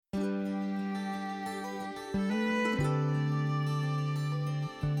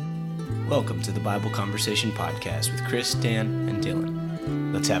Welcome to the Bible Conversation Podcast with Chris, Dan, and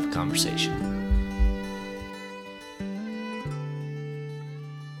Dylan. Let's have a conversation.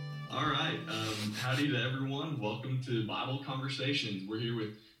 All right. Howdy to everyone. Welcome to Bible Conversations. We're here with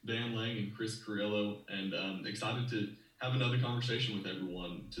Dan Lang and Chris Carrillo, and excited to have another conversation with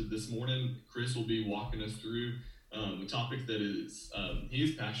everyone. This morning, Chris will be walking us through a topic that he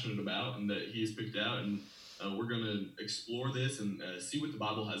is passionate about and that he has picked out, and we're going to explore this and see what the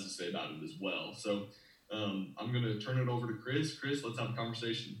Bible has to say about it as well. So I'm going to turn it over to Chris. Chris, let's have a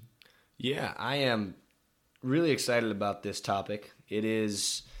conversation. Yeah, I am really excited about this topic.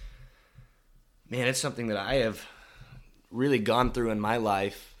 It's something that I have really gone through in my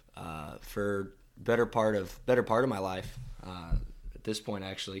life for better part of my life at this point,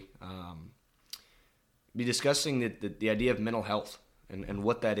 actually. Be discussing the idea of mental health and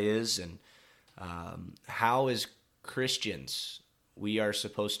what that is, and how as Christians we are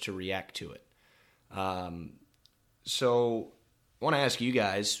supposed to react to it. So I want to ask you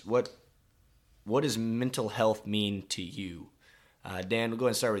guys, what does mental health mean to you? Dan, we'll go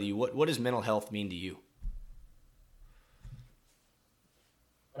ahead and start with you. What does mental health mean to you?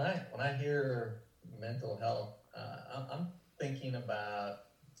 When I hear mental health, I'm thinking about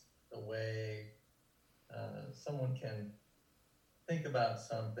the way someone can think about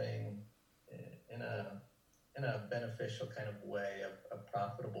something in a beneficial kind of way, a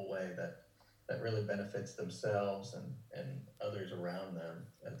profitable way that really benefits themselves and others around them.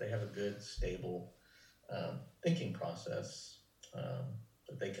 That they have a good, stable thinking process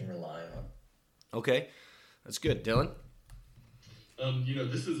that they can rely on. Okay, that's good. Dylan?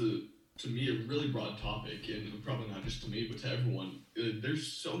 This is to me a really broad topic, and probably not just to me, but to everyone. There's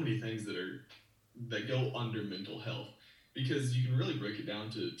so many things that go under mental health, because you can really break it down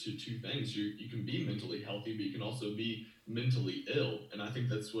to two things. You can be mentally healthy, but you can also be mentally ill, and I think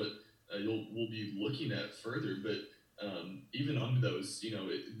that's what we'll be looking at further. But even under those,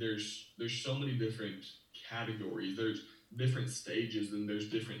 there's so many different categories. There's different stages, and there's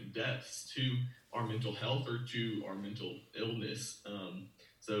different depths to our mental health or to our mental illness.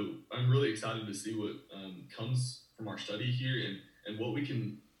 So I'm really excited to see what comes from our study here, and what we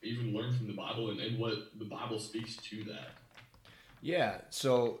can even learn from the Bible, and what the Bible speaks to that. Yeah,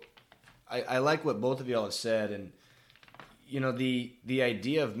 so I like what both of y'all have said, and the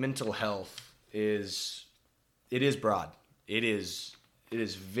idea of mental health is broad. It is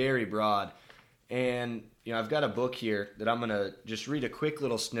very broad, and I've got a book here that I'm gonna just read a quick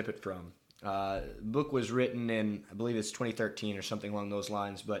little snippet from. The book was written in, I believe it's 2013 or something along those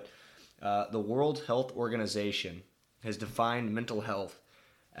lines, but the World Health Organization has defined mental health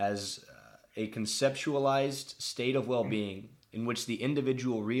as a conceptualized state of well-being in which the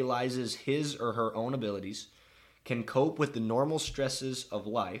individual realizes his or her own abilities, can cope with the normal stresses of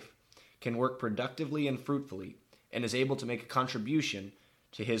life, can work productively and fruitfully, and is able to make a contribution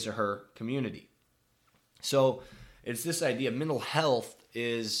to his or her community. So it's this idea of mental health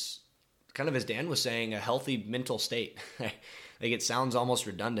is kind of, as Dan was saying, a healthy mental state. Like, it sounds almost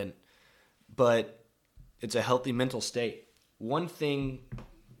redundant, but it's a healthy mental state. One thing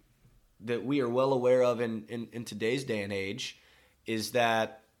that we are well aware of in today's day and age is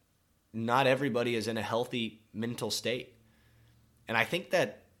that not everybody is in a healthy mental state. And I think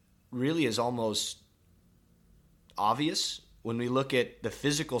that really is almost obvious when we look at the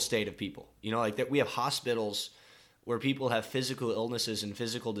physical state of people. Like that we have hospitals where people have physical illnesses and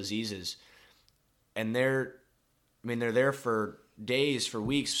physical diseases, and they're there for days, for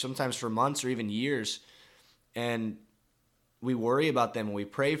weeks, sometimes for months or even years, and we worry about them, and we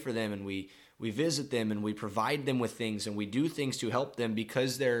pray for them, and we visit them, and we provide them with things, and we do things to help them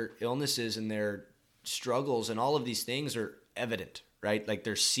because their illnesses and their struggles and all of these things are evident, right? Like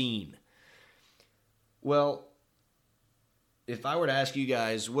they're seen. Well, if I were to ask you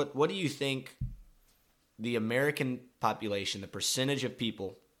guys, what do you think the American population, the percentage of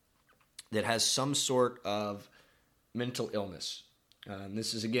people that has some sort of mental illness?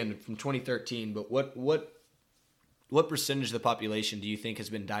 This is, again, from 2013, but what percentage of the population do you think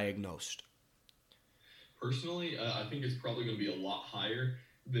has been diagnosed? Personally, I think it's probably going to be a lot higher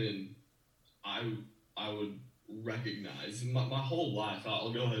than I would recognize. My whole life,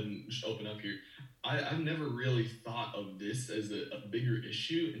 I'll go ahead and just open up here. I've never really thought of this as a bigger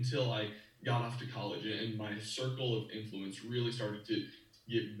issue until I got off to college, and my circle of influence really started to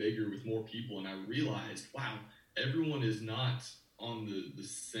get bigger with more people, and I realized, wow, everyone is not on the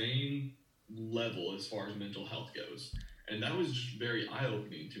same level as far as mental health goes. And that was just very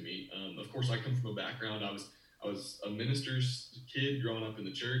eye-opening to me. Of course, I come from a background, I was a minister's kid growing up in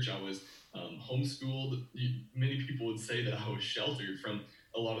the church. I was homeschooled. Many people would say that I was sheltered from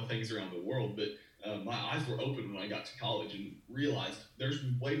a lot of things around the world, but my eyes were open when I got to college and realized there's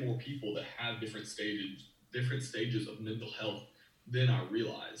way more people that have different stages of mental health than I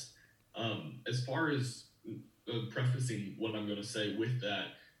realized. As far as prefacing what I'm going to say with that,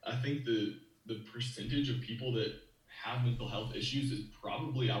 I think the percentage of people that have mental health issues is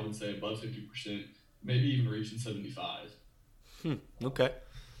probably, I would say, above 50%, maybe even reaching 75. Okay.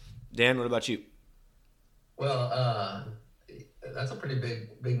 Dan, what about you? Well, that's a pretty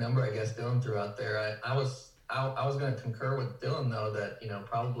big number, I guess, Dylan threw out there. I was going to concur with Dylan, though, that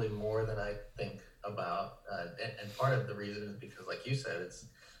probably more than I think about, and part of the reason is because, like you said,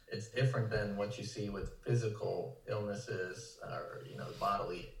 it's different than what you see with physical illnesses or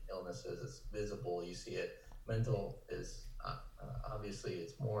bodily illnesses. It's visible, you see it. Mental is obviously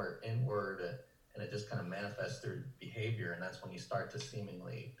it's more inward, and it just kind of manifests through behavior, and that's when you start to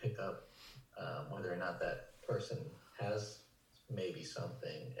seemingly pick up whether or not that person has maybe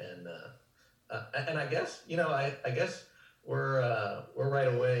something. And I guess I guess we're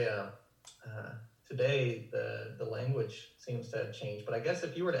right away. Today the language seems to have changed, but I guess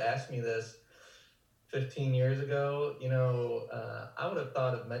if you were to ask me this 15 years ago, I would have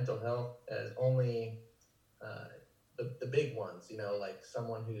thought of mental health as only the big ones, like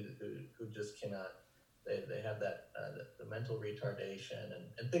someone who just cannot, they have that the mental retardation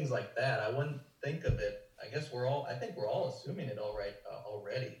and things like that. I wouldn't think of it. I think we're all assuming it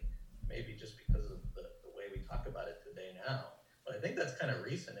already, maybe just because of the way we talk about it today now. But I think that's kind of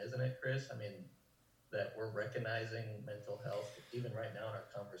recent, isn't it, Chris? I mean, that we're recognizing mental health even right now in our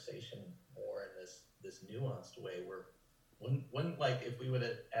conversation more in this nuanced way. When like if we would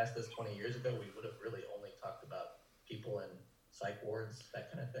have asked this 20 years ago, we would have really only talked about people in psych wards, that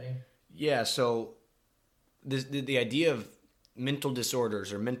kind of thing. Yeah. So the idea of mental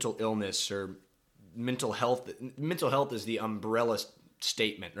disorders or mental illness or mental health is the umbrella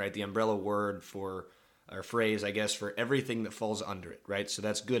statement, right? The umbrella word for, or phrase, I guess, for everything that falls under it, right? So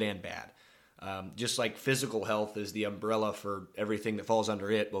that's good and bad. Just like physical health is the umbrella for everything that falls under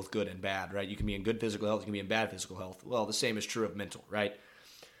it, both good and bad, right? You can be in good physical health, you can be in bad physical health. Well, the same is true of mental, right?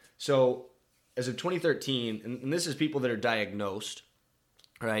 So as of 2013, and this is people that are diagnosed,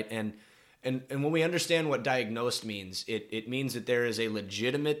 right? And when we understand what diagnosed means, it means that there is a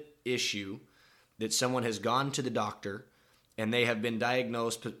legitimate issue, that someone has gone to the doctor and they have been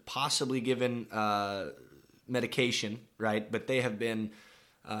diagnosed, possibly given medication, right? But they have been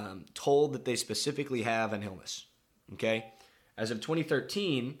told that they specifically have an illness, okay? As of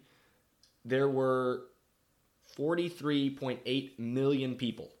 2013, there were 43.8 million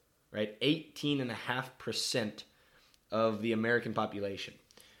people, right? 18.5% of the American population.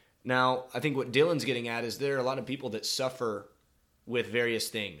 Now, I think what Dylan's getting at is there are a lot of people that suffer with various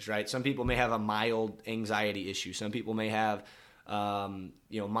things, right? Some people may have a mild anxiety issue. Some people may have,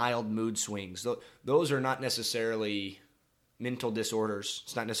 mild mood swings. Those are not necessarily mental disorders.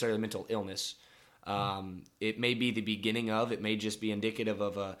 It's not necessarily mental illness. It may be the beginning of. It may just be indicative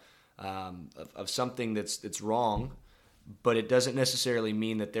of of something that's wrong, but it doesn't necessarily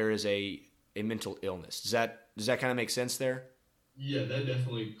mean that there is a mental illness. Does that kind of make sense there? Yeah, that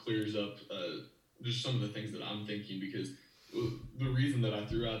definitely clears up just some of the things that I'm thinking, because the reason that I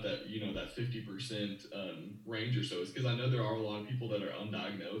threw out that that 50% range or so is because I know there are a lot of people that are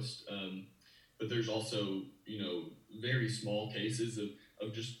undiagnosed, but there's also very small cases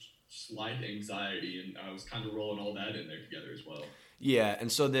of just slight anxiety, and I was kind of rolling all that in there together as well. Yeah,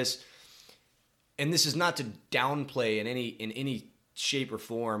 and so this is not to downplay in any shape or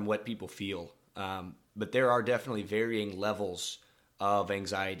form what people feel, but there are definitely varying levels of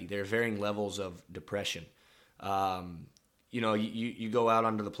anxiety. There are varying levels of depression. You go out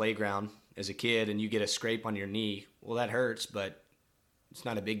onto the playground as a kid and you get a scrape on your knee. Well, that hurts, but it's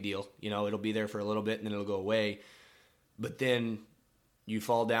not a big deal. It'll be there for a little bit and then it'll go away. But then you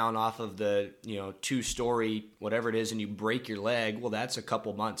fall down off of the 2-story whatever it is and you break your leg. Well, that's a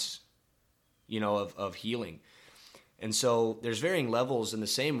couple months of healing. And so there's varying levels in the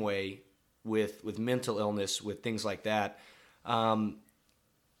same way with mental illness, with things like that. And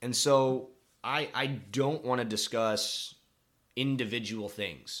so I don't want to discuss individual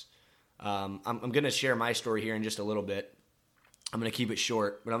things. I'm going to share my story here in just a little bit. I'm going to keep it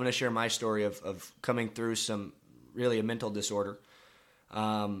short, but I'm going to share my story of coming through a mental disorder.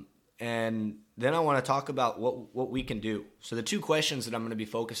 And then I want to talk about what we can do. So the two questions that I'm going to be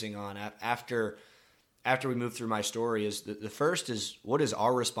focusing on after we move through my story is the first is, what is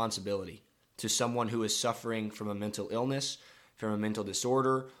our responsibility to someone who is suffering from a mental illness, from a mental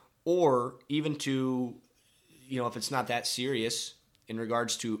disorder, or even to, if it's not that serious, in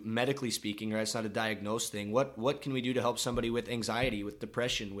regards to medically speaking, right? It's not a diagnosed thing. What can we do to help somebody with anxiety, with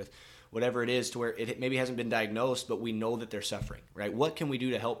depression, with whatever it is, to where it maybe hasn't been diagnosed, but we know that they're suffering, right? What can we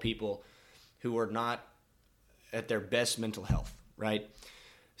do to help people who are not at their best mental health, right?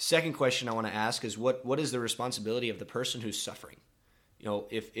 Second question I want to ask is what is the responsibility of the person who's suffering?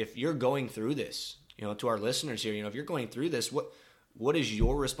 If you're going through this, to our listeners here, if you're going through this, what is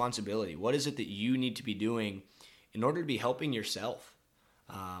your responsibility? What is it that you need to be doing in order to be helping yourself?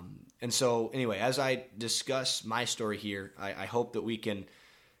 And so anyway, as I discuss my story here, I hope that we can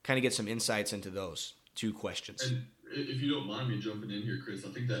kind of get some insights into those two questions. And if you don't mind me jumping in here, Chris, I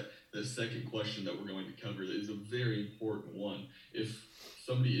think that the second question that we're going to cover is a very important one. If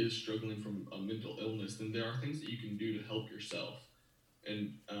somebody is struggling from a mental illness, then there are things that you can do to help yourself.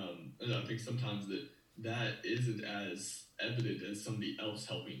 And I think sometimes that isn't as evident as somebody else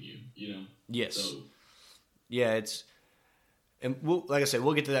helping you, Yes. So, yeah, like I said,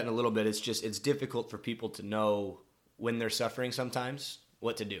 we'll get to that in a little bit. It's difficult for people to know when they're suffering sometimes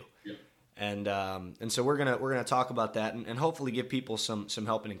what to do. Yeah. And so we're gonna talk about that and hopefully give people some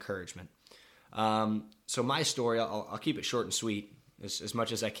help and encouragement. So my story, I'll keep it short and sweet as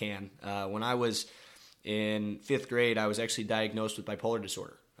much as I can. When I was in 5th grade, I was actually diagnosed with bipolar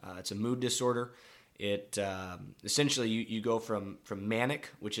disorder. It's a mood disorder. It essentially you go from manic,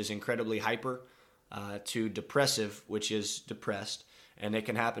 which is incredibly hyper, to depressive, which is depressed, and it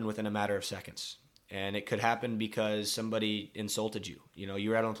can happen within a matter of seconds. And it could happen because somebody insulted you. You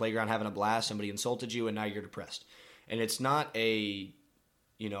were out on the playground having a blast, somebody insulted you, and now you're depressed. And it's not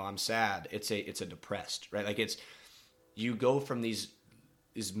I'm sad. It's a depressed, right? Like you go from these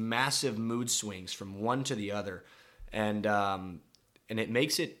massive mood swings from one to the other, and it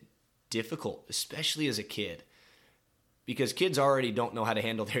makes it difficult, especially as a kid, because kids already don't know how to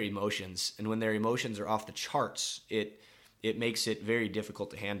handle their emotions, and when their emotions are off the charts, it makes it very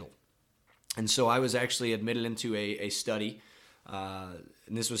difficult to handle. And so I was actually admitted into a study, and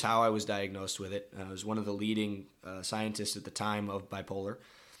this was how I was diagnosed with it. I was one of the leading scientists at the time of bipolar.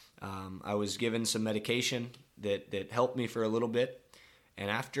 I was given some medication that helped me for a little bit, and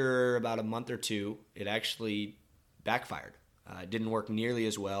after about a month or two, it actually backfired. It didn't work nearly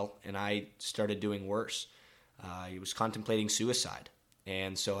as well, and I started doing worse. I was contemplating suicide,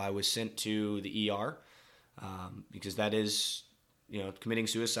 and so I was sent to the ER because that is... committing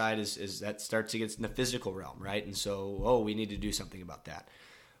suicide is that starts to get in the physical realm, right? And so, we need to do something about that.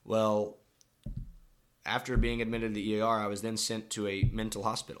 Well, after being admitted to the ER, I was then sent to a mental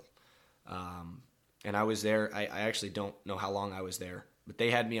hospital. And I was there. I actually don't know how long I was there, but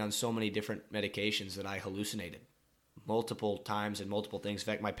they had me on so many different medications that I hallucinated multiple times and multiple things. In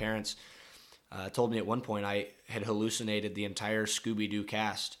fact, my parents told me at one point I had hallucinated the entire Scooby-Doo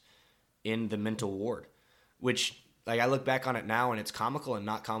cast in the mental ward, which... like I look back on it now and it's comical and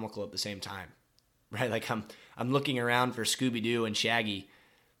not comical at the same time, right? Like I'm looking around for Scooby-Doo and Shaggy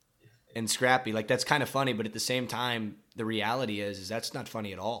and Scrappy. Like that's kind of funny, but at the same time, the reality is that's not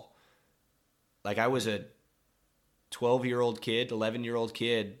funny at all. Like I was a 12-year-old kid, 11-year-old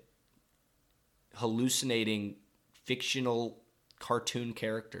kid hallucinating fictional cartoon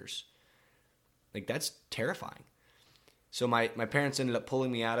characters. Like that's terrifying. So my parents ended up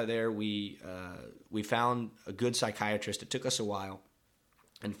pulling me out of there. We found a good psychiatrist. It took us a while,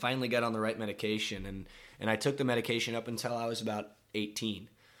 and finally got on the right medication. And I took the medication up until I was about 18.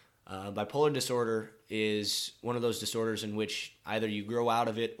 Bipolar disorder is one of those disorders in which either you grow out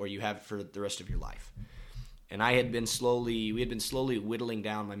of it or you have it for the rest of your life. And we had been slowly whittling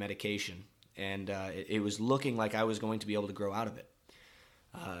down my medication, and it was looking like I was going to be able to grow out of it.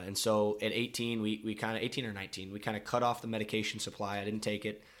 And so at 18, we kind of 18 or 19, we kind of cut off the medication supply. I didn't take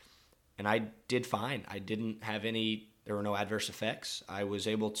it, and I did fine. I didn't have there were no adverse effects. I was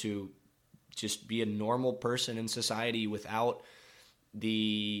able to just be a normal person in society without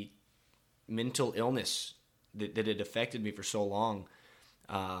the mental illness that had affected me for so long.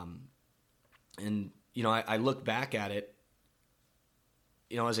 And, I look back at it,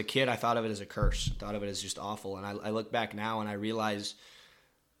 as a kid, I thought of it as a curse. I thought of it as just awful. And I look back now and I realize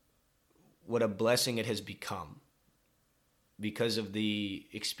what a blessing it has become because of the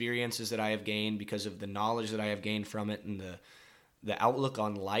experiences that I have gained, because of the knowledge that I have gained from it, and the outlook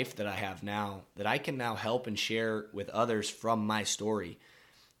on life that I have now, that I can now help and share with others from my story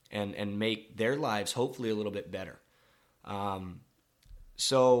and make their lives hopefully a little bit better.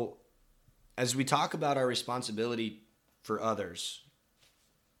 So as we talk about our responsibility for others,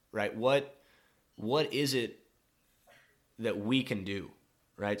 right, what is it that we can do?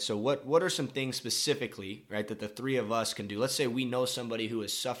 Right. So what are some things specifically, right, that the three of us can do? Let's say we know somebody who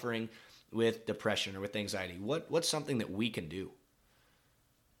is suffering with depression or with anxiety. What's something that we can do?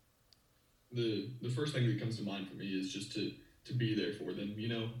 the first thing that comes to mind for me is just to be there for them.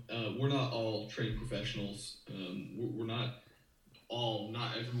 We're not all trained professionals. We're not all.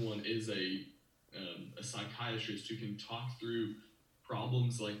 Not everyone is a psychiatrist who can talk through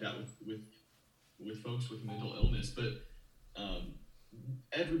problems like that with folks with mental illness. But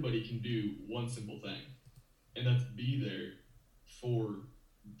everybody can do one simple thing, and that's be there for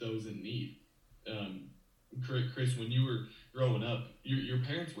those in need. Chris, when you were growing up, your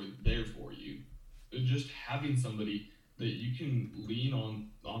parents were there for you. Just having somebody that you can lean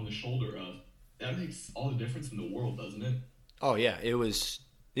on the shoulder of, that makes all the difference in the world, doesn't it? Oh yeah, it was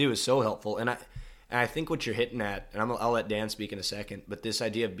so helpful, and I think what you're hitting at, and I'll let Dan speak in a second, but this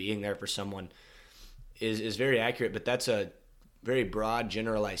idea of being there for someone is very accurate. But that's a very broad,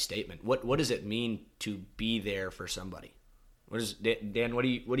 generalized statement. What does it mean to be there for somebody? Dan? What do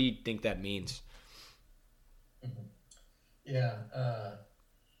you think that means? Yeah,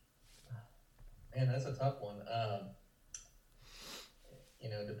 man, that's a tough one.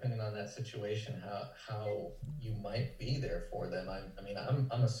 Depending on that situation, how you might be there for them.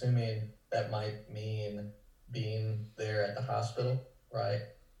 I'm assuming that might mean being there at the hospital, right?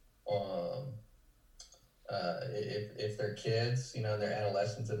 If they're kids, they're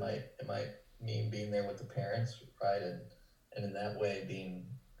adolescents, it might mean being there with the parents, right? And in that way, being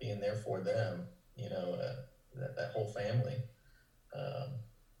there for them, that whole family.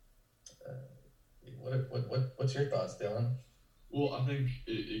 What's your thoughts, Dylan? Well, I think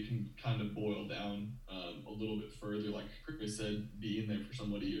it can kind of boil down a little bit further. Like Chris said, being there for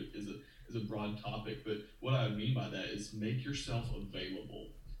somebody is a broad topic, but what I mean by that is make yourself available.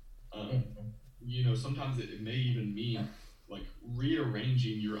 Sometimes it may even mean like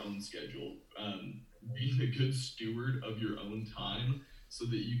rearranging your own schedule, being a good steward of your own time so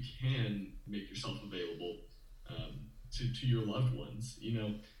that you can make yourself available to your loved ones.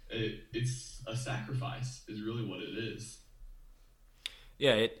 It's a sacrifice is really what it is.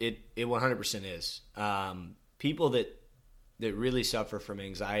 Yeah, it 100% is. People that really suffer from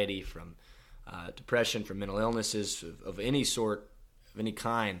anxiety, from depression, from mental illnesses of any sort, of any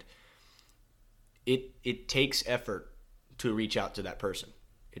kind, it takes effort to reach out to that person.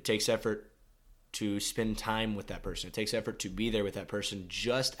 It takes effort to spend time with that person. It takes effort to be there with that person,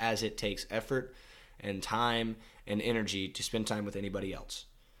 just as it takes effort and time and energy to spend time with anybody else.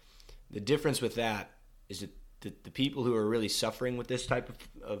 The difference with that is that the people who are really suffering with this type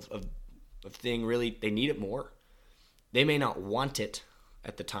of thing, really, they need it more. They may not want it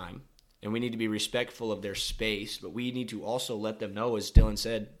at the time, and we need to be respectful of their space, but we need to also let them know, as Dylan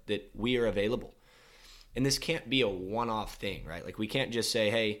said, that we are available. And this can't be a one-off thing, right? Like, we can't just say,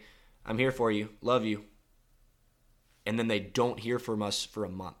 hey, I'm here for you, love you, and then they don't hear from us for a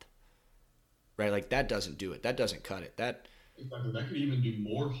month, right? Like, that doesn't do it. That doesn't cut it. Exactly. That could even do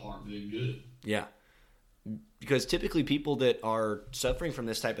more harm than good. Yeah. Because typically people that are suffering from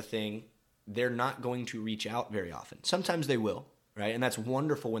this type of thing, they're not going to reach out very often. Sometimes they will, right? And that's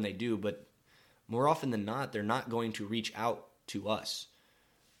wonderful when they do, but more often than not, they're not going to reach out to us.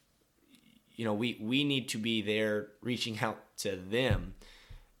 We need to be there reaching out to them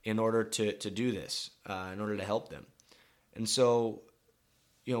in order to do this, in order to help them. And so,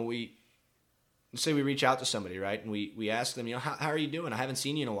 we say we reach out to somebody, right? And we ask them, how are you doing? I haven't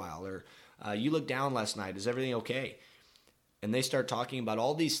seen you in a while. Or you looked down last night. Is everything okay? And they start talking about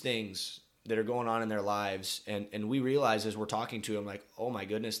all these things that are going on in their lives. And we realize as we're talking to them, like, oh my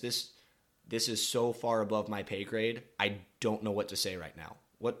goodness, this is so far above my pay grade. I don't know what to say right now.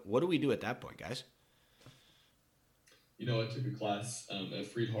 What do we do at that point, guys? I took a class at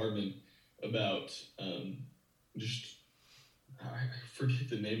Freed-Hardeman about I forget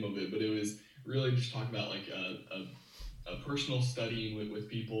the name of it, but it was really just talking about like a personal studying with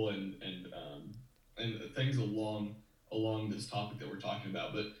people and things along this topic that we're talking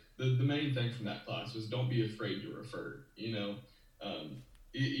about. But the main thing from that class was don't be afraid to refer. Even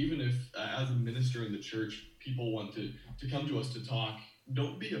if as a minister in the church, people want to come to us to talk,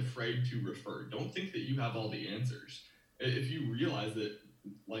 don't be afraid to refer. Don't think that you have all the answers. If you realize that,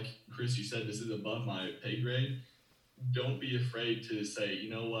 like Chris, you said, this is above my pay grade, don't be afraid to say, you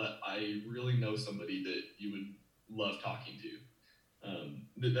know what, I really know somebody that you would love talking to.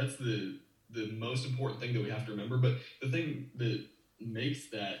 That's the most important thing that we have to remember. But the thing that makes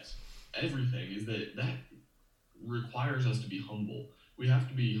that everything is that requires us to be humble. We have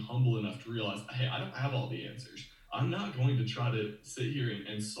to be humble enough to realize, hey, I don't have all the answers. I'm not going to try to sit here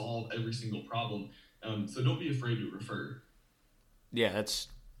and solve every single problem. So don't be afraid to refer. Yeah, that's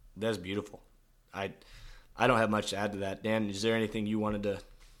beautiful. I don't have much to add to that. Dan, is there anything you wanted to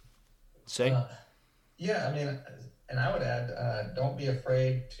say? Yeah, and I would add, don't be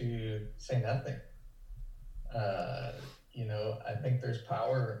afraid to say nothing. I think there's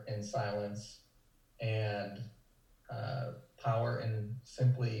power in silence and power in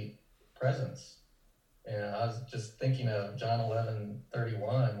simply presence. And I was just thinking of John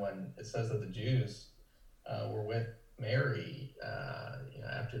 11:31 when it says that the Jews were with Mary,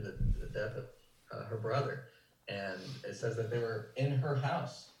 after the death of her brother, and it says that they were in her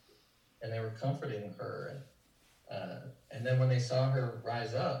house and they were comforting her, and then when they saw her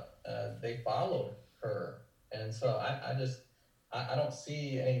rise up, they followed her, and so I don't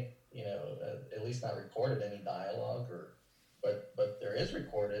see any, at least not recorded any dialogue, but there is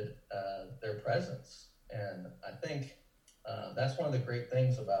recorded their presence. And I think that's one of the great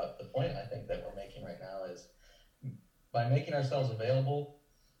things about the point I think that we're making right now is by making ourselves available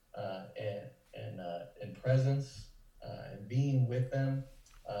in presence and being with them,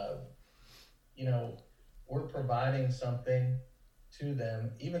 we're providing something to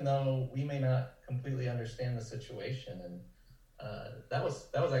them, even though we may not completely understand the situation. And that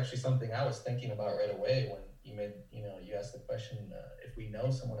was actually something I was thinking about right away when you asked the question, if we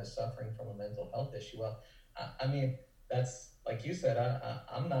know someone is suffering from a mental health issue. Well, I mean, that's like you said,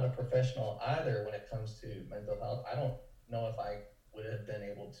 I'm not a professional either when it comes to mental health. I don't know if I would have been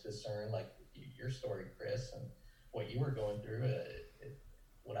able to discern, like your story, Chris, and what you were going through.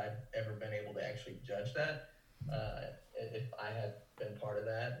 Would I ever been able to actually judge that if I had been part of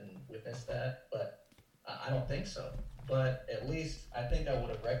that and witnessed that? But I don't think so. But at least I think I would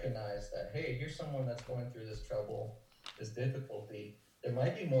have recognized that, hey, here's someone that's going through this trouble, this difficulty. There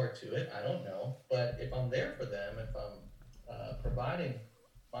might be more to it. I don't know. But if I'm there for them, if I'm providing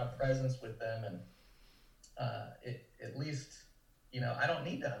my presence with them, and at least, I don't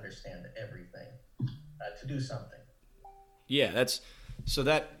need to understand everything to do something. Yeah, that's so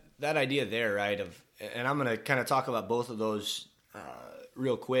that idea there, right? And I'm going to kind of talk about both of those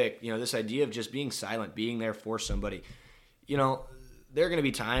real quick. This idea of just being silent, being there for somebody. There are going to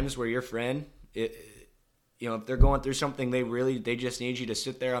be times where your friend, if they're going through something, they just need you to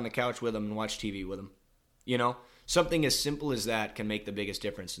sit there on the couch with them and watch TV with them. Something as simple as that can make the biggest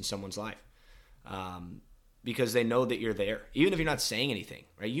difference in someone's life. Because they know that you're there, even if you're not saying anything,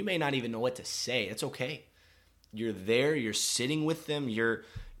 right? You may not even know what to say. It's okay. You're there. You're sitting with them. You're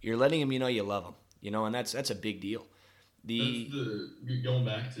letting them, you love them, and that's a big deal. Going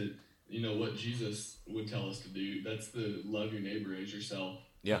back to, what Jesus would tell us to do. That's the love your neighbor as yourself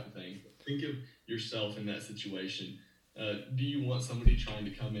type of thing. Think of yourself in that situation. Do you want somebody trying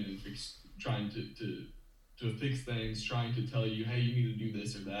to come in and trying to fix things, trying to tell you, hey, you need to do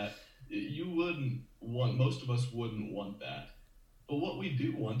this or that? Most of us wouldn't want that. But what we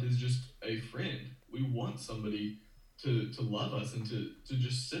do want is just a friend. We want somebody to love us and to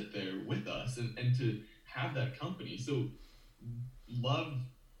just sit there with us and to have that company. So love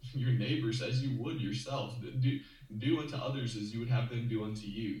your neighbors as you would yourself. Do unto others as you would have them do unto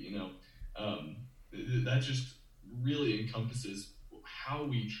you. That just really encompasses how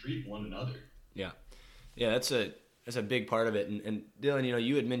we treat one another. Yeah, that's a big part of it. And Dylan,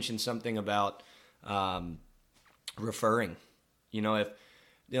 you had mentioned something about referring.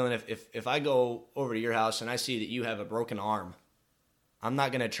 If I go over to your house and I see that you have a broken arm, I'm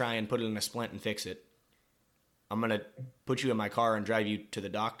not going to try and put it in a splint and fix it. I'm going to put you in my car and drive you to the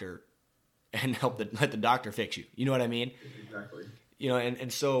doctor and let the doctor fix you. You know what I mean? Exactly.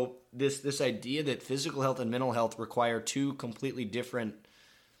 And so this idea that physical health and mental health require two completely different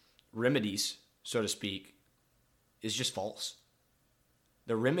remedies, so to speak, is just false.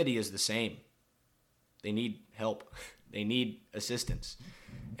 The remedy is the same. They need help. They need assistance.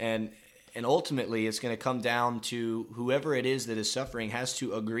 And ultimately, it's going to come down to whoever it is that is suffering has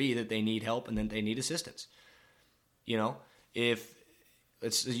to agree that they need help and that they need assistance. If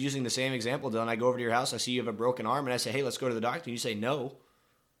it's using the same example, Dylan, I go over to your house, I see you have a broken arm, and I say, hey, let's go to the doctor. And you say, no.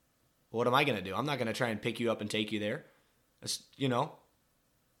 What am I going to do? I'm not going to try and pick you up and take you there. It's,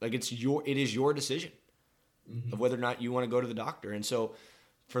 it is your decision of whether or not you want to go to the doctor. And so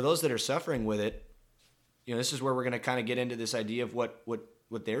for those that are suffering with it, this is where we're going to kind of get into this idea of what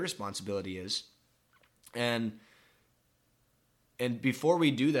their responsibility is. And before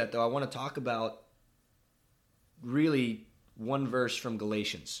we do that, though, I want to talk about really one verse from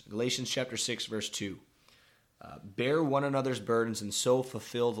Galatians chapter 6, verse 2. Bear one another's burdens and so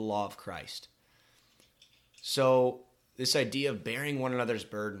fulfill the law of Christ. So this idea of bearing one another's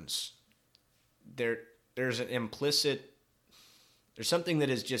burdens, there's something that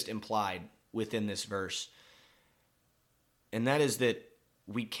is just implied within this verse. And that is that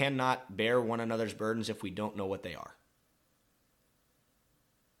we cannot bear one another's burdens if we don't know what they are.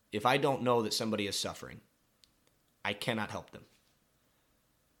 If I don't know that somebody is suffering, I cannot help them.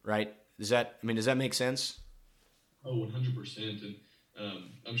 Right? Does that make sense? Oh, 100%. And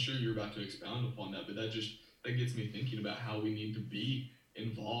I'm sure you're about to expound upon that, but that gets me thinking about how we need to be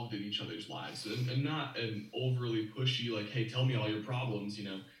involved in each other's lives, and not an overly pushy, like, hey, tell me all your problems,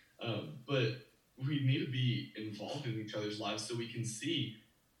 but we need to be involved in each other's lives so we can see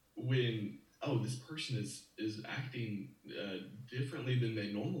when, oh, this person is acting differently than they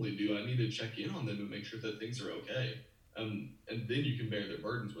normally do. I need to check in on them and make sure that things are okay. And then you can bear their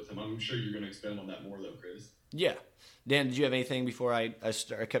burdens with them. I'm sure you're going to expand on that more, though, Chris. Yeah. Dan, did you have anything before I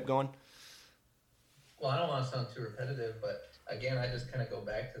kept going? Well, I don't want to sound too repetitive, but again, I just kind of go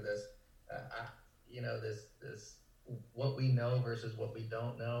back to this, this what we know versus what we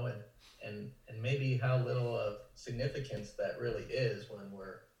don't know, and maybe how little of significance that really is when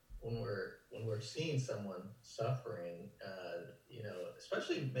we're seeing someone suffering.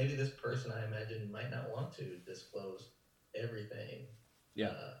 Especially maybe this person, I imagine, might not want to disclose everything,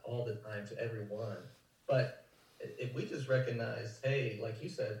 all the time to everyone. But if we just recognize, hey, like you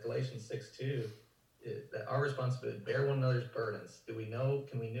said, Galatians 6:2, that our responsibility, bear one another's burdens. Can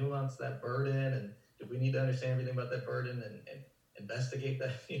we nuance that burden? And do we need to understand everything about that burden and investigate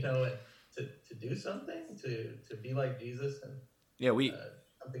that, and to do something, to be like Jesus and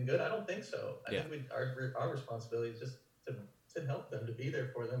something good? I don't think so. I think our responsibility is just to help them, to be there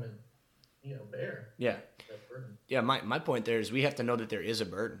for them, and bear that burden. Yeah, my point there is we have to know that there is a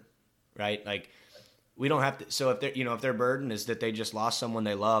burden, right? Like, we don't have to. So if their burden is that they just lost someone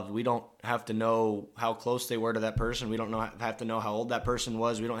they loved, we don't have to know how close they were to that person. We don't have to know how old that person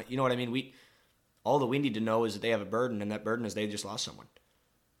was. We don't, you know what I mean? All that we need to know is that they have a burden, and that burden is they just lost someone.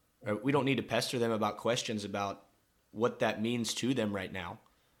 Right? We don't need to pester them about questions about what that means to them right now.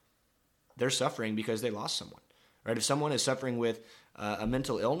 They're suffering because they lost someone. Right? If someone is suffering with a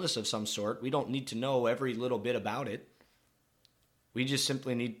mental illness of some sort, we don't need to know every little bit about it. We just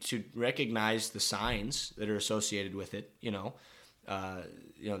simply need to recognize the signs that are associated with it.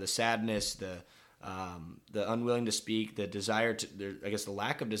 The sadness, the unwilling to speak, the desire the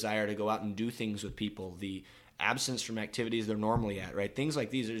lack of desire to go out and do things with people, the absence from activities they're normally at. Right, things like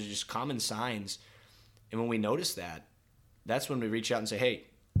these are just common signs. And when we notice that, that's when we reach out and say, "Hey,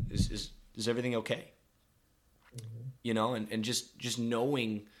 is everything okay?" Mm-hmm. And just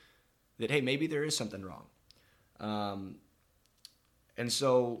knowing that, hey, maybe there is something wrong. And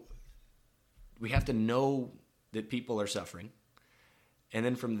so we have to know that people are suffering. And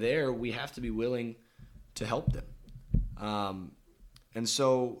then from there, we have to be willing to help them. And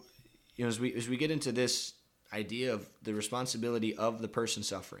so, as we get into this idea of the responsibility of the person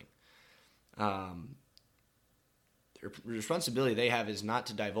suffering, the responsibility they have is not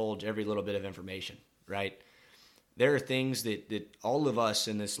to divulge every little bit of information, right? There are things that all of us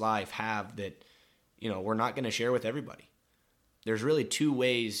in this life have that, we're not going to share with everybody. There's really two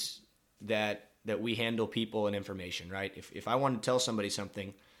ways that we handle people and information, right? If I want to tell somebody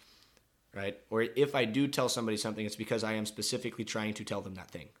something, right, or if I do tell somebody something, it's because I am specifically trying to tell them that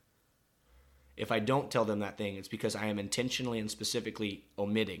thing. If I don't tell them that thing, it's because I am intentionally and specifically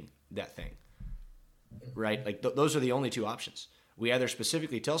omitting that thing, right? Like those are the only two options. We either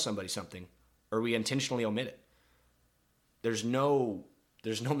specifically tell somebody something or we intentionally omit it. There's no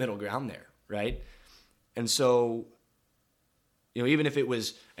middle ground there, right? And so, even if it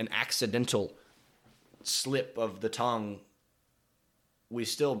was an accidental slip of the tongue, we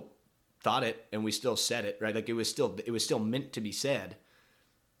still thought it and we still said it, right? Like it was still meant to be said.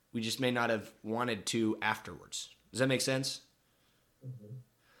 We just may not have wanted to afterwards. Does that make sense? Mm-hmm.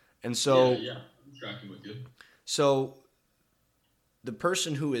 And so, yeah, I'm tracking with you. So, the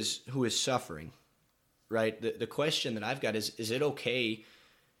person who is suffering, right? The question that I've got is it okay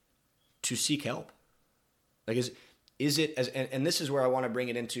to seek help? Like is it as and this is where I want to bring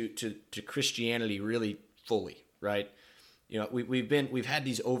it into to Christianity really fully, right? We've had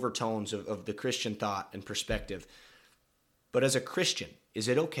these overtones of the Christian thought and perspective. But as a Christian, is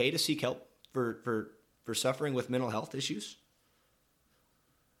it okay to seek help for suffering with mental health issues?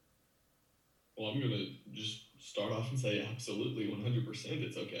 Well, I'm going to just start off and say absolutely 100%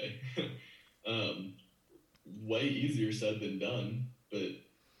 it's okay. Way easier said than done, but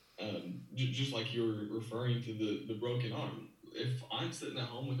just like you were referring to the broken arm. If I'm sitting at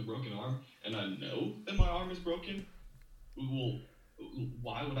home with a broken arm and I know that my arm is broken, well,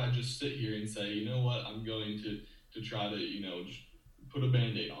 why would I just sit here and say, you know what, I'm going to try to, just put a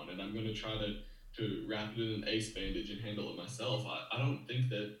Band-Aid on it. I'm going to try to wrap it in an ace bandage and handle it myself. I don't think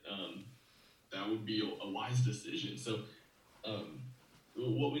that that would be a wise decision. So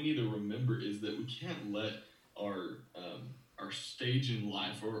what we need to remember is that we can't let our stage in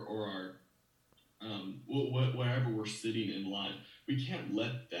life or wherever we're sitting in life. We can't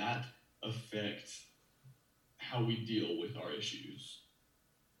let that affect how we deal with our issues.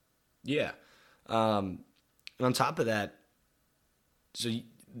 Yeah. And on top of that, so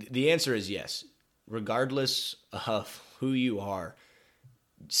the answer is yes. Regardless of who you are,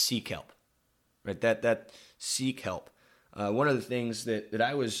 seek help. Right? That seek help. One of the things that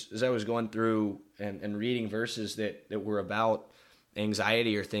I was, as I was going through and reading verses that were about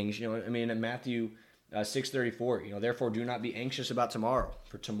anxiety or things, I mean, in Matthew 6:34, therefore do not be anxious about tomorrow,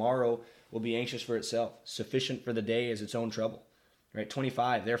 for tomorrow will be anxious for itself. Sufficient for the day is its own trouble. Right?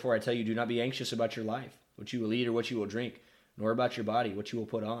 25, therefore I tell you, do not be anxious about your life, what you will eat or what you will drink, nor about your body, what you will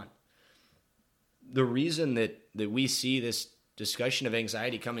put on. The reason that we see this discussion of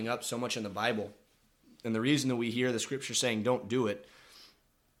anxiety coming up so much in the Bible, and the reason that we hear the scripture saying don't do it,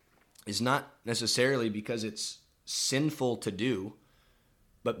 is not necessarily because it's sinful to do,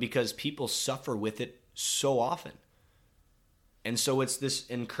 but because people suffer with it so often. And so it's this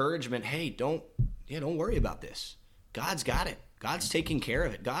encouragement, hey, don't worry about this. God's got it. God's taking care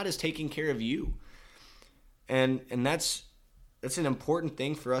of it. God is taking care of you. And that's an important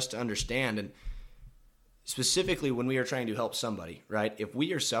thing for us to understand. And specifically when we are trying to help somebody, right? If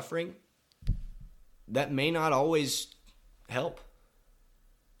we are suffering, that may not always help.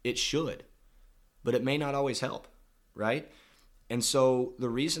 It should, but it may not always help, right? And so the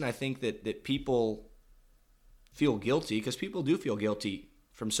reason I think that people feel guilty, because people do feel guilty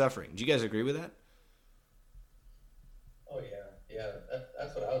from suffering. Do you guys agree with that? Oh, yeah.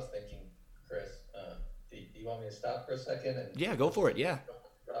 That's what I was thinking, Chris. Do you want me to stop for a second? Yeah, go for it, yeah.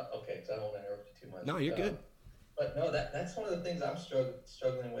 Okay, because I don't want to interrupt you too much. No, you're good. But no, that's one of the things I'm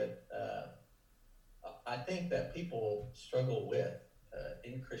struggling with. I think that people struggle with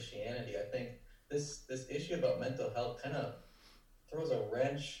in Christianity. I think this issue about mental health kind of throws a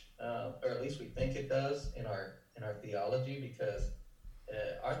wrench, or at least we think it does, in our theology, because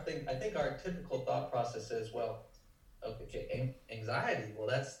I think our typical thought process is, well, okay, anxiety, well,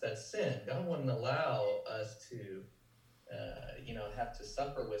 that's sin. God wouldn't allow us to have to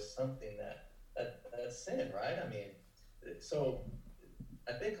suffer with something that's sin, right? I mean, so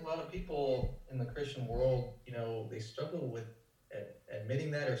I think a lot of people in the Christian world, they struggle with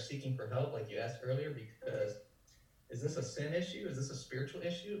admitting that or seeking for help, like you asked earlier, because is this a sin issue? Is this a spiritual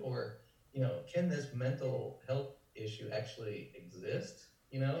issue? Or, can this mental health issue actually exist?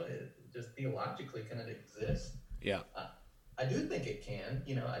 Just theologically, can it exist? Yeah. I do think it can.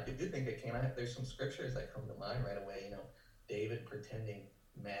 I do think it can. There's some scriptures that come to mind right away. David pretending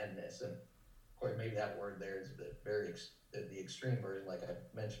madness, and of course, maybe that word there is the extreme version, like I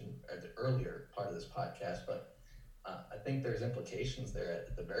mentioned at the earlier part of this podcast. But I think there's implications there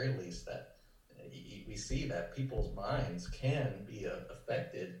at the very least that we see that people's minds can be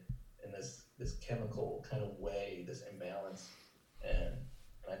affected in this chemical kind of way, this imbalance, and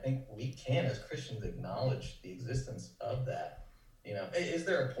I think we can, as Christians, acknowledge the existence of that. Is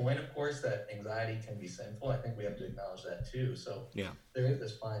there a point, of course, that anxiety can be sinful? I think we have to acknowledge that too. So yeah, there is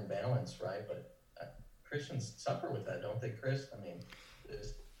this fine balance, right? But Christians suffer with that, don't they, Chris? I mean,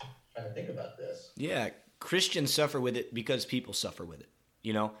 just trying to think about this. Yeah, Christians suffer with it because people suffer with it.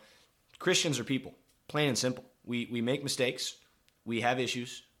 Christians are people, plain and simple. We make mistakes, we have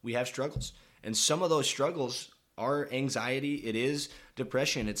issues, we have struggles. And some of those struggles are anxiety, it is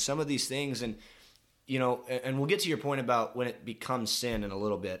depression, it's some of these things. And, and we'll get to your point about when it becomes sin in a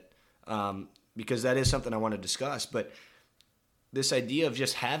little bit, because that is something I want to discuss. But this idea of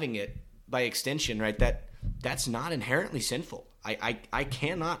just having it by extension, right, that's not inherently sinful. I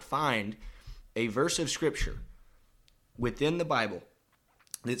cannot find a verse of Scripture within the Bible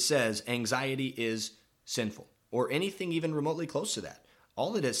that says anxiety is sinful or anything even remotely close to that.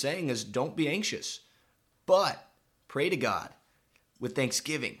 All that it's saying is don't be anxious, but pray to God with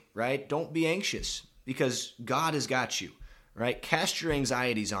thanksgiving, right? Don't be anxious because God has got you, right? Cast your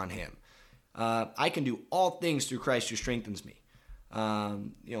anxieties on Him. I can do all things through Christ who strengthens me.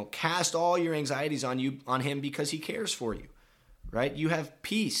 Cast all your anxieties on Him because He cares for you, right? You have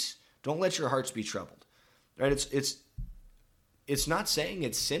peace. Don't let your hearts be troubled, right? It's not saying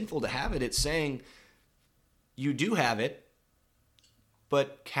it's sinful to have it. It's saying you do have it,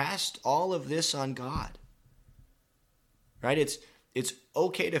 but cast all of this on God, right? It's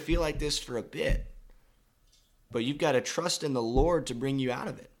okay to feel like this for a bit, but you've got to trust in the Lord to bring you out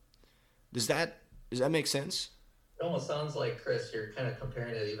of it. Does that make sense? It almost sounds like, Chris, you're kind of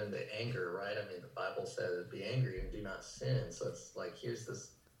comparing it even to anger, right? I mean, the Bible says be angry and do not sin. So it's like, here's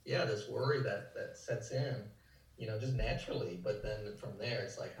this worry that sets in, just naturally. But then from there,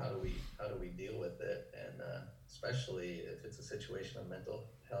 it's like, how do we deal with it? And especially if it's a situation of mental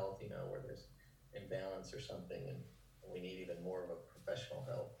health, where there's imbalance or something, and we need even more of a professional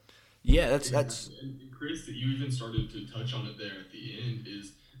help. Yeah, that's. And Chris, that you even started to touch on it there at the end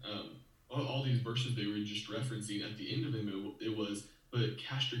is all these verses they were just referencing. At the end of them, it was, but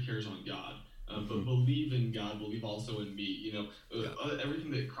cast your cares on God. But believe in God, believe also in me.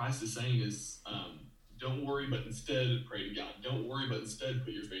 Everything that Christ is saying is, don't worry, but instead pray to God. Don't worry, but instead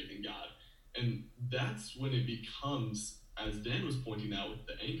put your faith in God. And that's when it becomes, as Dan was pointing out with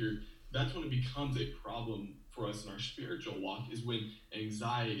the anger, that's when it becomes a problem for us in our spiritual walk, is when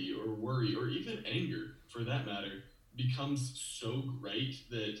anxiety or worry or even anger, for that matter, becomes so great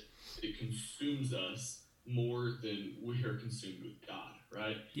that it consumes us more than we are consumed with God,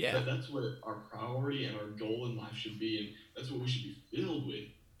 right? Yeah. That's what our priority and our goal in life should be, and that's what we should be filled with,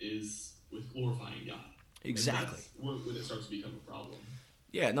 is with glorifying God. Exactly. When it starts to become a problem.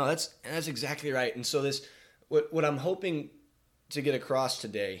 Yeah, no, that's exactly right. And so what I'm hoping to get across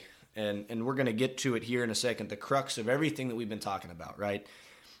today, and we're going to get to it here in a second, the crux of everything that we've been talking about, right,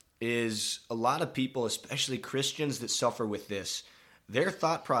 is a lot of people, especially Christians that suffer with this, their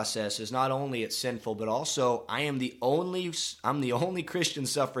thought process is not only it's sinful, but also I'm the only Christian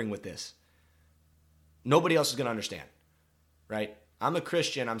suffering with this. Nobody else is going to understand, right? I'm a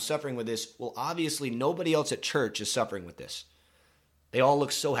Christian, I'm suffering with this. Well, obviously nobody else at church is suffering with this. They all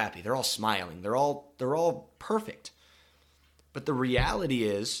look so happy. They're all smiling. They're all perfect. But the reality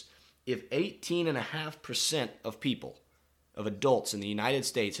is, if 18.5% of people, of adults in the United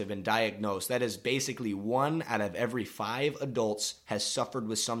States have been diagnosed, that is basically 1 out of every 5 adults has suffered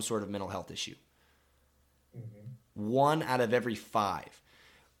with some sort of mental health issue. 1 out of every 5.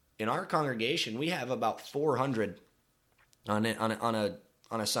 In our congregation, we have about 400 on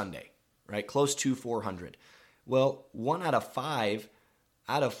a Sunday, right? Close to 400. Well, 1 out of 5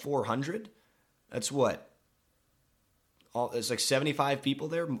 out of 400, that's what? It's like 75 people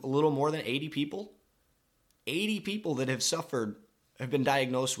there, a little more than 80 people. 80 people that have suffered, have been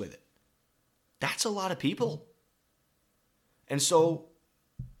diagnosed with it. That's a lot of people. And so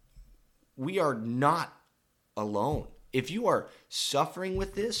we are not alone. If you are suffering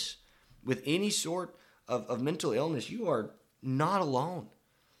with this, with any sort of mental illness, you are not alone.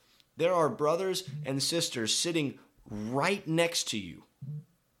 There are brothers and sisters sitting right next to you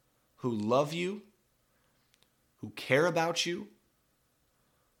who love you, who care about you,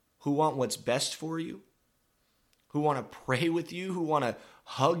 who want what's best for you, who want to pray with you, who want to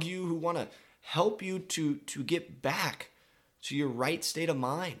hug you, who want to help you to get back to your right state of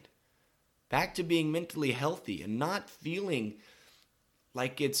mind, back to being mentally healthy and not feeling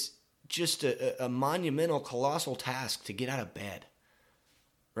like it's just a monumental, colossal task to get out of bed,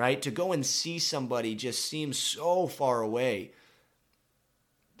 right? To go and see somebody just seems so far away.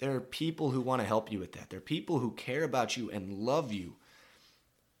 There are people who want to help you with that. There are people who care about you and love you.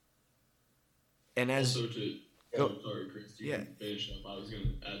 And as also sorry, Chris, you can finish up. I was going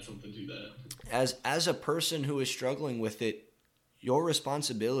to add something to that. As a person who is struggling with it, your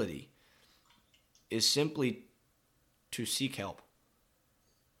responsibility is simply to seek help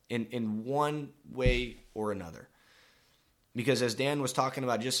in one way or another. Because as Dan was talking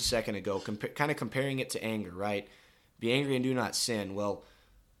about just a second ago, kind of comparing it to anger, right? Be angry and do not sin. Well,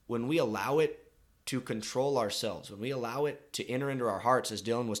 when we allow it to control ourselves, when we allow it to enter into our hearts, as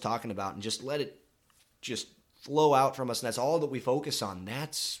Dylan was talking about, and just let it just flow out from us, and that's all that we focus on,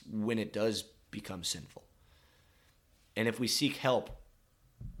 that's when it does become sinful. And if we seek help,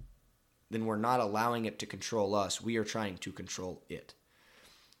 then we're not allowing it to control us. We are trying to control it.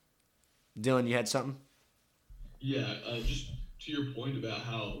 Dylan, you had something? Yeah, just to your point about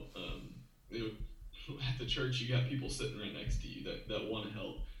how at the church you got people sitting right next to you that want to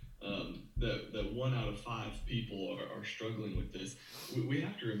help. That 1 out of 5 people are struggling with this. We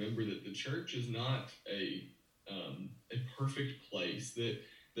have to remember that the church is not a perfect place.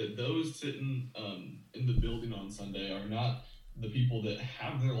 That those sitting in the building on Sunday are not the people that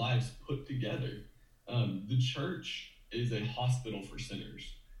have their lives put together. The church is a hospital for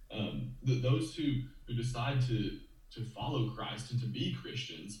sinners. Those who decide to follow Christ and to be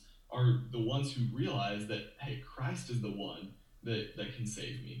Christians are the ones who realize that, hey, Christ is the one that can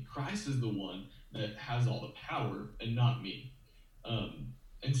save me. Christ is the one that has all the power and not me.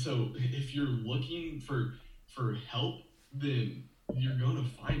 And so if you're looking for help, then you're going to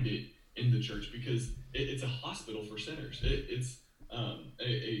find it in the church, because it's a hospital for sinners. It's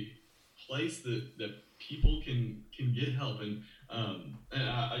a place that people can get help. And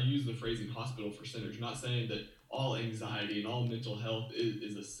I use the phrasing hospital for sinners, not saying that all anxiety and all mental health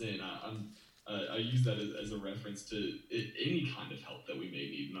is a sin. I use that as a reference to any kind of help that we may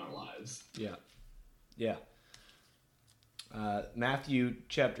need in our lives. Yeah. Matthew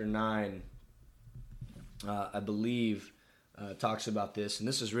chapter 9 I believe, talks about this, and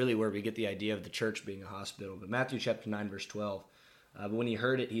this is really where we get the idea of the church being a hospital. But Matthew chapter 9, verse 12, but when he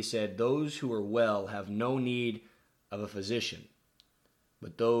heard it, he said, "Those who are well have no need of a physician,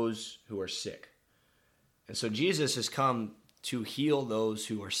 but those who are sick." And so Jesus has come to heal those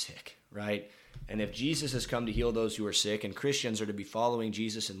who are sick, right? And if Jesus has come to heal those who are sick, and Christians are to be following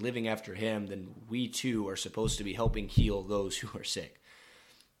Jesus and living after him, then we too are supposed to be helping heal those who are sick.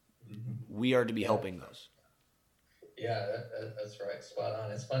 We are to be helping those. Yeah, that's right. Spot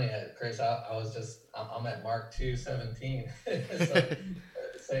on. It's funny, Chris, I'm at Mark 2:17.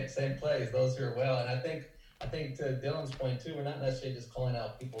 So, same place, those who are well. And I think to Dylan's point too, we're not necessarily just calling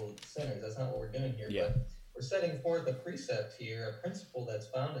out people sinners. That's not what we're doing here. Yeah. But we're setting forth a precept here, a principle that's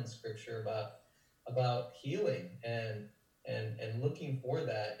found in Scripture about healing and looking for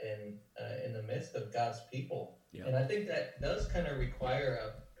that in the midst of God's people. Yeah. And I think that does kind of require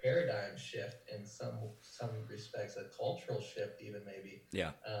a paradigm shift in some respects, a cultural shift even maybe.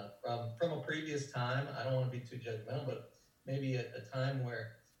 Yeah. From a previous time, I don't want to be too judgmental, but maybe a time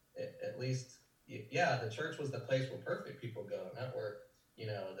where at least, the church was the place where perfect people go, not where,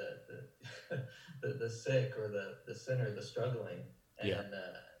 the sick or the sinner, the struggling. And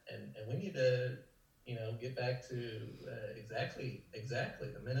we need to, get back to exactly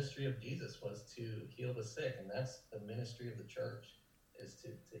the ministry of Jesus was to heal the sick, and that's the ministry of the church, is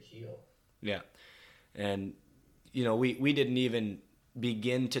to heal. Yeah. And, we didn't even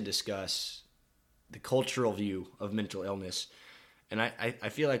begin to discuss the cultural view of mental illness. And I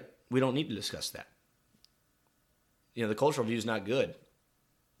feel like we don't need to discuss that. The cultural view is not good.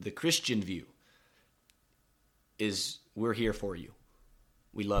 The Christian view is we're here for you.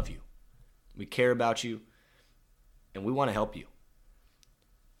 We love you. We care about you. And we want to help you.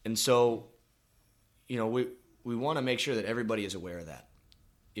 And so, we want to make sure that everybody is aware of that.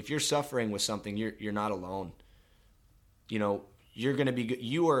 If you're suffering with something, you're not alone. You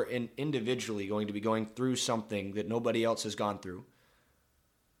are individually going to be going through something that nobody else has gone through.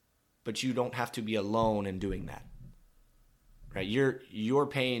 But you don't have to be alone in doing that. Right? Your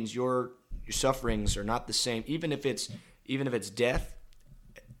pains, your sufferings are not the same. Even if it's death,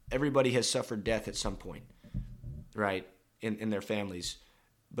 everybody has suffered death at some point, right? In their families.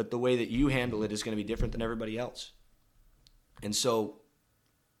 But the way that you handle it is going to be different than everybody else. And so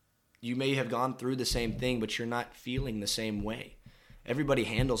you may have gone through the same thing, but you're not feeling the same way. Everybody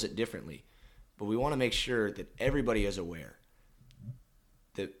handles it differently. But we want to make sure that everybody is aware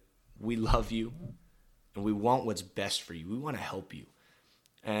that we love you and we want what's best for you. We want to help you.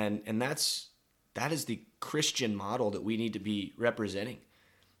 And that is the Christian model that we need to be representing,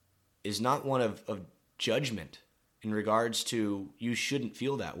 is not one of judgment in regards to you shouldn't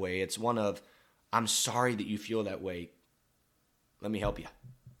feel that way. It's one of, I'm sorry that you feel that way. Let me help you.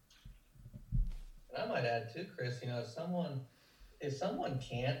 And I might add too, Chris, if someone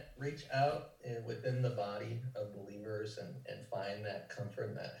can't reach out within the body of believers and find that comfort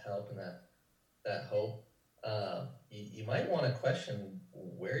and that help and that hope, you might want to question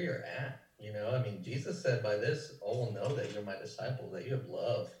where you're at. Jesus said, by this all will know that you're my disciples, that you have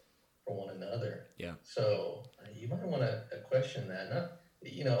love for one another. Yeah. So you might want to question that.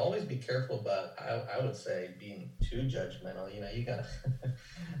 Always be careful about, I would say, being too judgmental. You got to,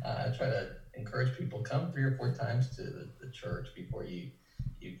 I try to encourage people, come 3 or 4 times to the church before you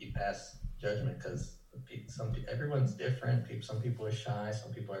pass judgment, because everyone's different. Some people are shy,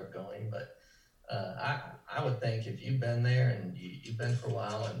 some people are outgoing, but I would think if you've been there and you've been for a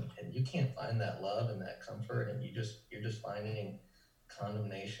while and you can't find that love and that comfort, and you're just finding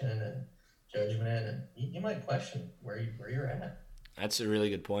condemnation and judgment, and you might question where you're at. That's a really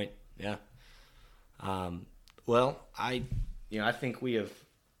good point. Yeah. Well, I think we have,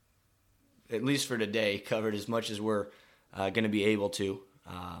 at least for today, covered as much as we're going to be able to.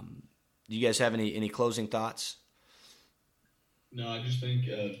 Do you guys have any closing thoughts? No, I just think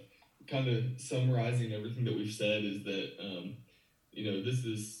kind of summarizing everything that we've said is that, this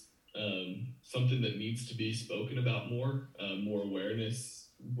is something that needs to be spoken about more awareness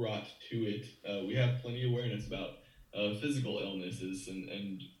brought to it. We have plenty of awareness about physical illnesses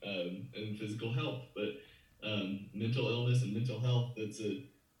and physical health, but mental illness and mental health, that's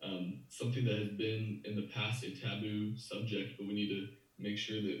something that has been in the past a taboo subject, but we need to make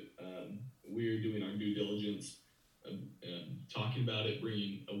sure that we're doing our due diligence, talking about it,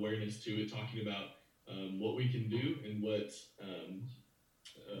 bringing awareness to it, talking about what we can do, and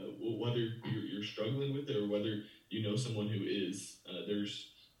whether you're struggling with it or whether someone who is, there's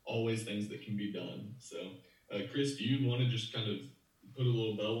always things that can be done. So Chris, do you want to just kind of put a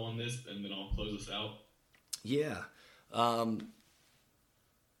little bow on this, and then I'll close us out? Yeah.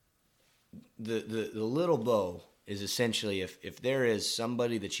 the little bow is essentially if there is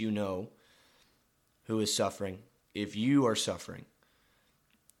somebody that you know who is suffering, if you are suffering,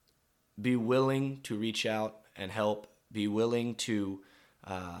 be willing to reach out and help, be willing to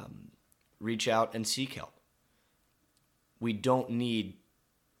reach out and seek help. We don't need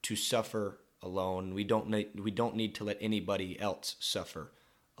to suffer alone. We don't need to let anybody else suffer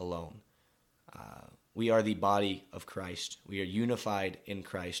alone. We are the body of Christ. We are unified in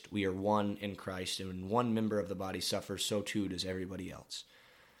Christ. We are one in Christ. And when one member of the body suffers, so too does everybody else.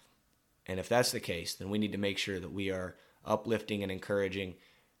 And if that's the case, then we need to make sure that we are uplifting and encouraging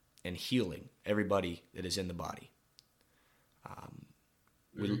and healing everybody that is in the body.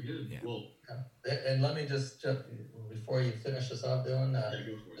 Very good. Yeah. Well, and let me just jump before you finish this off, Dylan.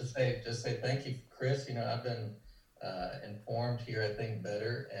 go for it. Just say thank you, Chris. I've been informed here, I think,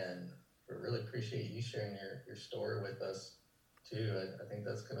 better, and we really appreciate you sharing your story with us too. I think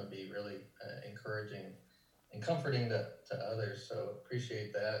that's going to be really encouraging and comforting to others. So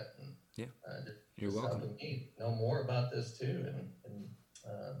appreciate that. And, you're welcome. Helping me know more about this too, and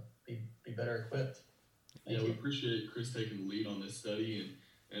be better equipped. We appreciate Chris taking the lead on this study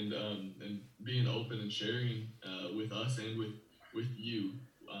and being open and sharing with us and with you.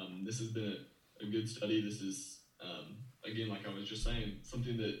 This has been a good study. This is again, like I was just saying,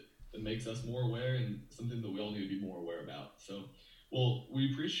 something that makes us more aware and something that we all need to be more aware about. So, well,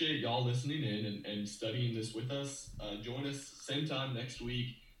 we appreciate y'all listening in and studying this with us. Join us same time next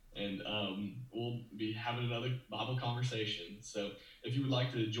week, and we'll be having another Bible conversation. So if you would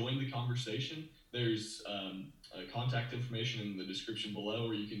like to join the conversation, there's contact information in the description below,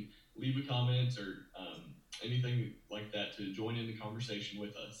 or you can leave a comment or anything like that to join in the conversation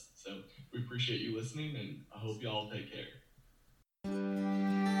with us. So we appreciate you listening, and I hope y'all take care.